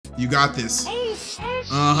You got this.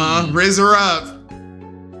 Raise her up.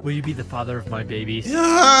 Will you be the father of my babies?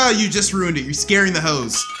 Yeah, you just ruined it. You're scaring the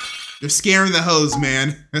hoes. You're scaring the hoes,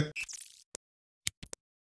 man.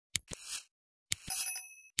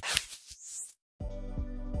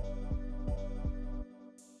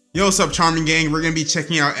 Yo, what's up, Charming Gang? We're gonna be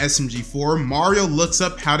checking out SMG4. Mario looks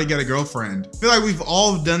up how to get a girlfriend. I feel like we've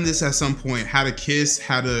all done this at some point. How to kiss,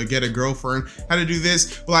 how to get a girlfriend, how to do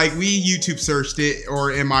this. Like, we YouTube searched it,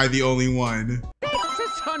 or am I the only one?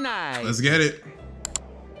 So nice. Let's get it.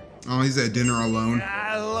 Oh, he's at dinner alone.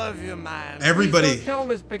 I love you, man. Everybody. Please don't tell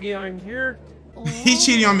Miss Piggy I'm here. He's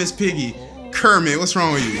cheating on Miss Piggy. Kermit, what's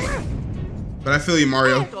wrong with you? But I feel you,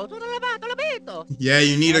 Mario. Yeah,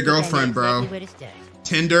 you need a girlfriend, bro.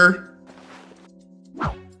 Tinder.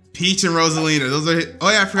 Peach and Rosalina. Those are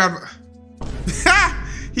oh yeah, I forgot about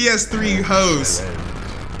he has 3 hoes.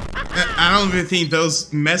 I don't even think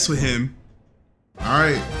those mess with him.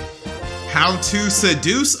 Alright. How to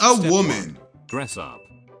seduce a woman. Dress up.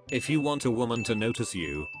 If you want a woman to notice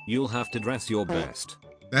you, you'll have to dress your best.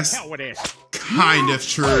 That's kind of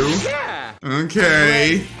true.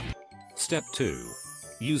 Okay. Step 2.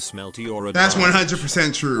 Use smell to your That's advantage.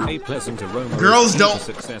 100% true. A pleasant aroma Girls is don't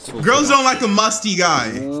successful like a musty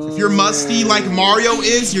guy. If you're musty like Mario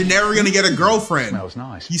is, you're never gonna get a girlfriend. Smells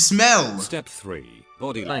nice. You smell. Step 3.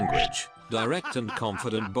 Body language. Direct and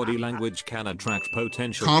confident body language can attract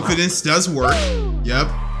potential Confidence does work. Yep.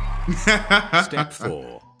 Step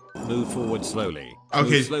 4. Move forward slowly. Okay,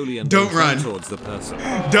 Move slowly and don't run. towards the person.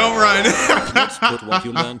 Don't run. Let's put what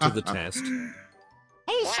you learned to the test.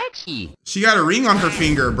 Hey, sexy. She got a ring on her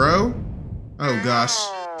finger, bro. Oh gosh.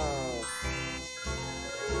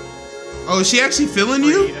 Oh, is she actually feeling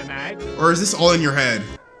you? Or is this all in your head?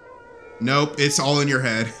 Nope, it's all in your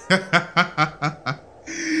head.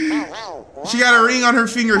 She got a ring on her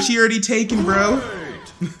finger. She already taken, bro.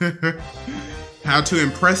 How to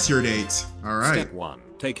impress your date. All right. Step 1.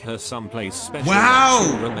 Take her someplace special. Wow.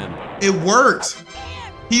 That she'll remember. It worked.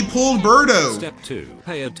 He pulled Birdo. Step 2.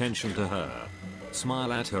 Pay attention to her.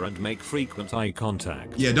 Smile at her and make frequent eye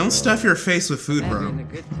contact. Yeah, don't stuff your face with food, bro.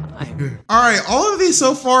 Alright, all of these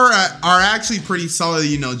so far are actually pretty solid.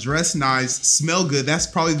 You know, dress nice, smell good. That's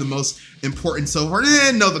probably the most important so far.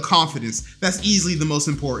 No, the confidence. That's easily the most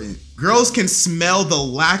important. Girls can smell the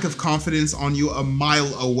lack of confidence on you a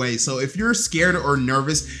mile away. So if you're scared or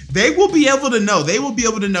nervous, they will be able to know. They will be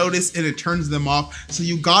able to notice, and it turns them off. So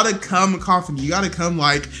you gotta come confident. You gotta come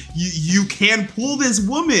like you can pull this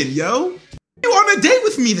woman, yo. You on a date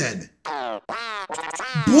with me then?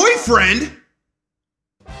 Boyfriend?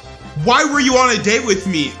 Why were you on a date with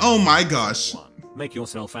me? Oh my gosh. Make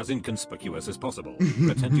yourself as inconspicuous as possible.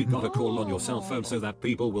 Pretend you got a call on your cell phone so that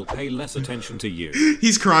people will pay less attention to you.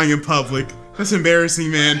 He's crying in public. That's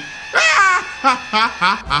embarrassing, man.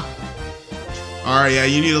 Alright, yeah,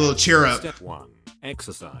 you need a little cheer up. Step 1.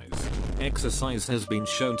 Exercise. Exercise has been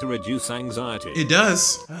shown to reduce anxiety. It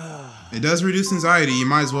does. It does reduce anxiety. You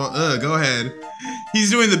might as well, go ahead.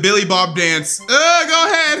 He's doing the Billy Bob dance. Go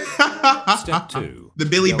ahead. Step 2. The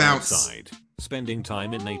Billy Go bounce. Outside. Spending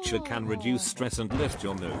time in nature can reduce stress and lift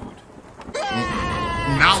your mood.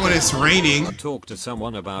 Not when it's raining. Talk to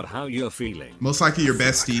someone about how you're feeling. Most likely your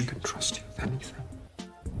bestie. I can trust you with anything.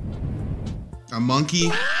 A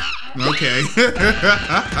monkey? Okay.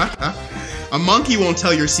 A monkey won't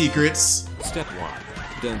tell your secrets. Step 1.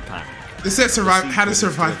 Don't panic. This said how to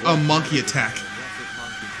survive a monkey attack.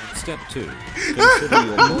 Step 2. Consider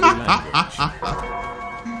your body language.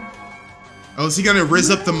 Oh, is he gonna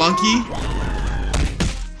rizz up the monkey?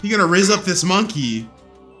 He gonna rizz up this monkey.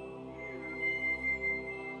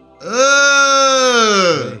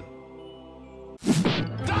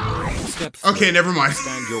 Step 3. Okay, never mind.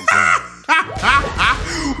 Stand your ground.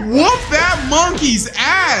 Whoop that monkey's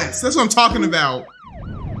ass! That's what I'm talking about.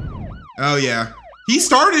 Oh yeah. He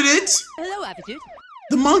started it! Hello, Attitude.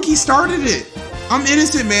 The monkey started it! I'm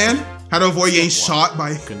innocent, man. How to avoid getting shot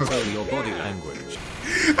by... Control your body language.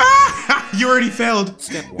 You already failed.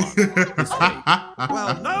 Step 1.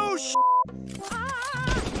 Well, no sh.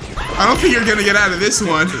 I don't think you're gonna get out of this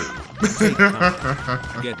one.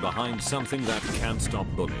 Get behind something that can stop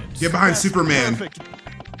bullets. Get behind Superman.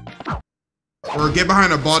 Or get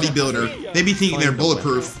behind a bodybuilder. They be thinking they're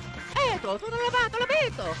bulletproof.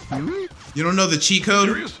 You don't know the cheat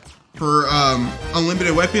code for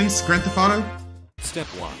unlimited weapons, Grand Theft Auto? Step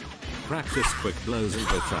 1. Practice quick blows and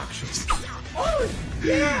retractions.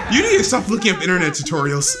 You need to stop looking up internet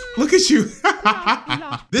tutorials. Look at you.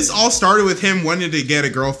 This all started with him wanting to get a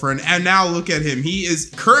girlfriend, and now look at him. He is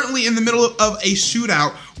currently in the middle of a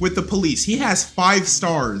shootout with the police. He has 5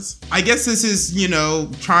 stars. I guess this is, you know,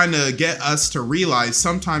 trying to get us to realize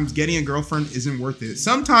sometimes getting a girlfriend isn't worth it.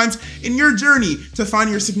 Sometimes in your journey to find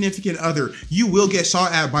your significant other, you will get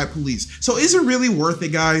shot at by police. So is it really worth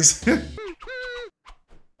it, guys?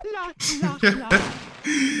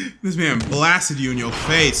 This man blasted you in your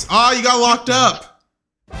face. Oh, you got locked up.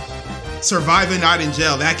 Survive a night in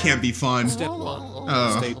jail. That can't be fun. Step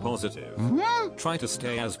 1. Stay positive. Try to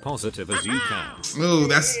stay as positive as you can. Ooh,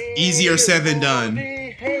 that's easier said than done.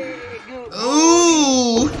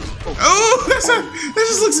 Ooh. Oh, that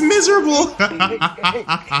just looks miserable.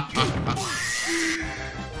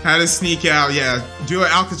 How to sneak out. Yeah, do an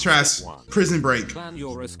Alcatraz prison break. Plan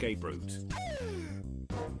your escape route.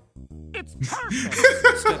 It's perfect.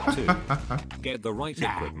 Step 2. Get the right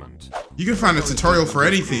equipment. You can find a tutorial for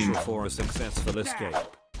anything. For a successful escape.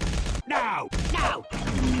 No!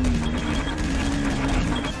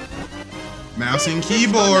 Mouse and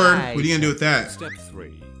keyboard. What are you gonna do with that? Step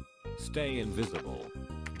 3. Stay invisible.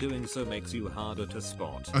 Doing so makes you harder to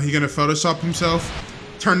spot. Oh, he gonna Photoshop himself?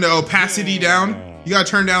 Turn the opacity down? You gotta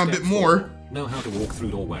turn down a bit more. Know how to walk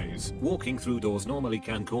through doorways. Walking through doors normally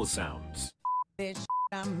can cause sounds.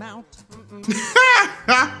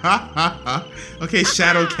 Okay,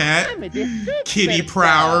 Shadow Cat. Kitty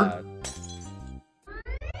Prower.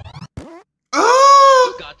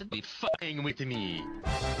 Oh! Got to be fucking with me.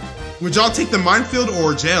 Would y'all take the minefield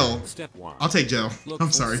or jail? Step 1. I'll take jail. Look I'm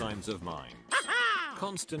for sorry. signs of mines.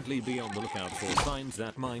 Constantly be on the lookout for signs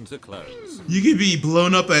that mines are closed. You could be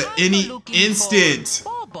blown up at any instant.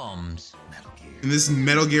 Bombs. And this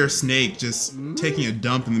Metal Gear Snake just taking a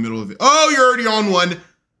dump in the middle of it. Oh, you're already on one.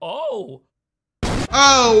 Oh.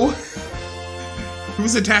 Oh.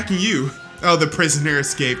 Who's attacking you? Oh, the prisoner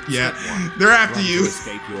escaped. Yeah, they're after Run to you.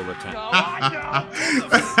 escape your attack.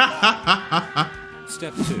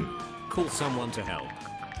 Step 2. Call someone to help.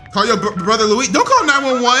 Call your brother Louis. Don't call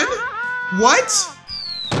 911. What?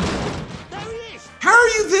 How are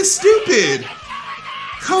you this stupid?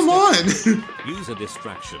 Come on. Use a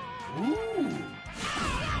distraction.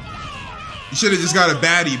 You should have just got a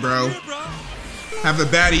baddie, bro. Have the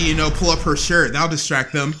baddie, you know, pull up her shirt. That'll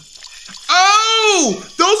distract them. Oh!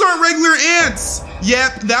 Those aren't regular ants!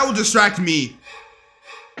 Yep, that will distract me.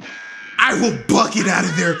 I will bucket out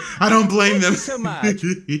of there. I don't blame them. So much.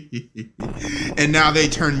 And now they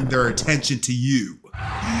turn their attention to you.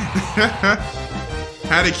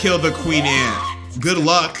 How to kill the queen ant. Good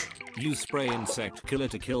luck. Use spray insect killer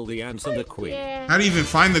to kill the ants and the queen. How do you even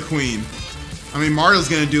find the queen? I mean, Mario's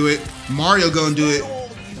gonna do it. Mario gonna do it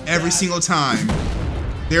every single time.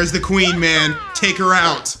 There's the queen, man. Take her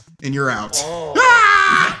out. And you're out.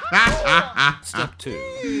 Step 2.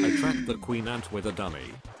 Attract the queen ant with a dummy.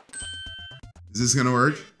 Is this gonna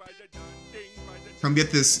work? Come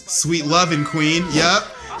get this sweet lovin' queen. Yup.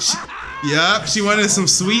 Yup, she wanted some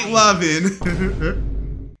sweet lovin'.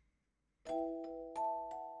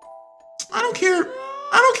 I don't care.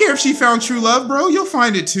 I don't care if she found true love, bro. You'll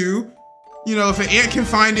find it too. You know, if an ant can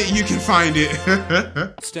find it, you can find it.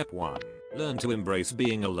 Step 1. Learn to embrace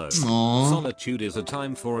being alone. Aww. Solitude is a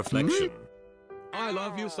time for reflection. I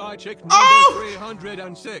love you, side chick number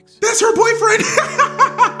 306. That's her boyfriend.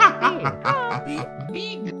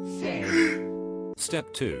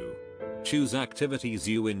 Step 2. Choose activities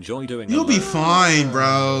you enjoy doing. You'll be alone. fine,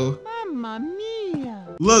 bro. Mamma mia.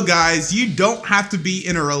 Look, guys, you don't have to be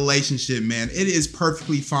in a relationship, man. It is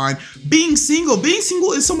perfectly fine. Being single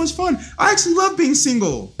is so much fun. I actually love being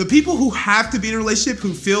single. The people who have to be in a relationship,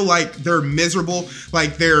 who feel like they're miserable,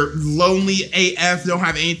 like they're lonely AF, don't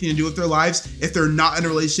have anything to do with their lives, if they're not in a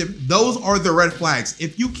relationship, those are the red flags.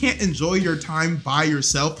 If you can't enjoy your time by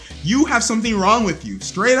yourself, you have something wrong with you,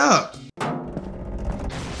 straight up.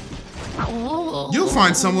 You'll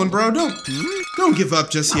find someone, bro. Don't give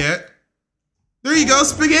up just yet. There you go.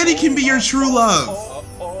 Spaghetti can be your true love.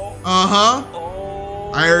 Uh-huh.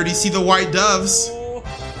 I already see the white doves.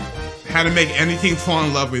 How to make anything fall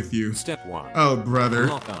in love with you. Step 1. Oh, brother.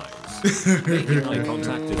 Lock eyes. Making eye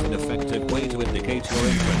contact is an effective way to indicate your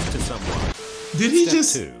interest to someone. Did he Step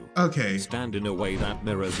just... 2. Okay. Stand in a way that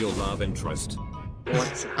mirrors your love interest.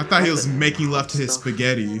 I thought he was making love to his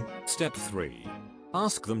spaghetti. Step 3.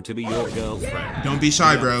 Ask them to be your girlfriend. Don't be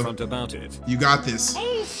shy, Be bro. upfront about it. You got this.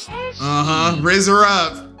 Uh-huh. Raise her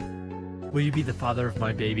up. Will you be the father of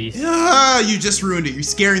my babies? Ah, you just ruined it. You're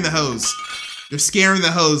scaring the hose. You're scaring the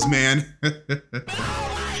hose, man.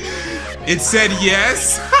 It said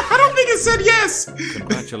yes. I don't think it just said yes.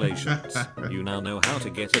 Congratulations. You now know how to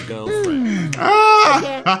get a girlfriend.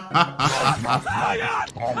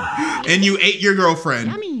 And you ate your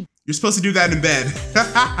girlfriend. You're supposed to do that in bed.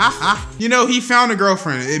 You know, he found a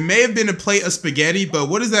girlfriend. It may have been a plate of spaghetti, but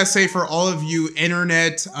what does that say for all of you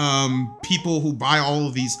internet people who buy all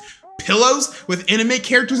of these pillows with anime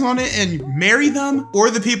characters on it and marry them? Or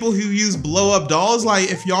the people who use blow up dolls? Like,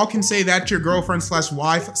 if y'all can say that's your girlfriend slash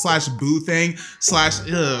wife slash boo thing slash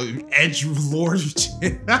edgelord,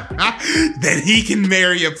 then he can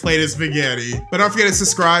marry a plate of spaghetti. But don't forget to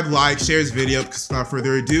subscribe, like, share this video, because without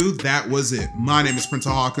further ado, that was it. My name is Prince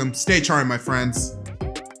of Hawkum. Stay charming, my friends.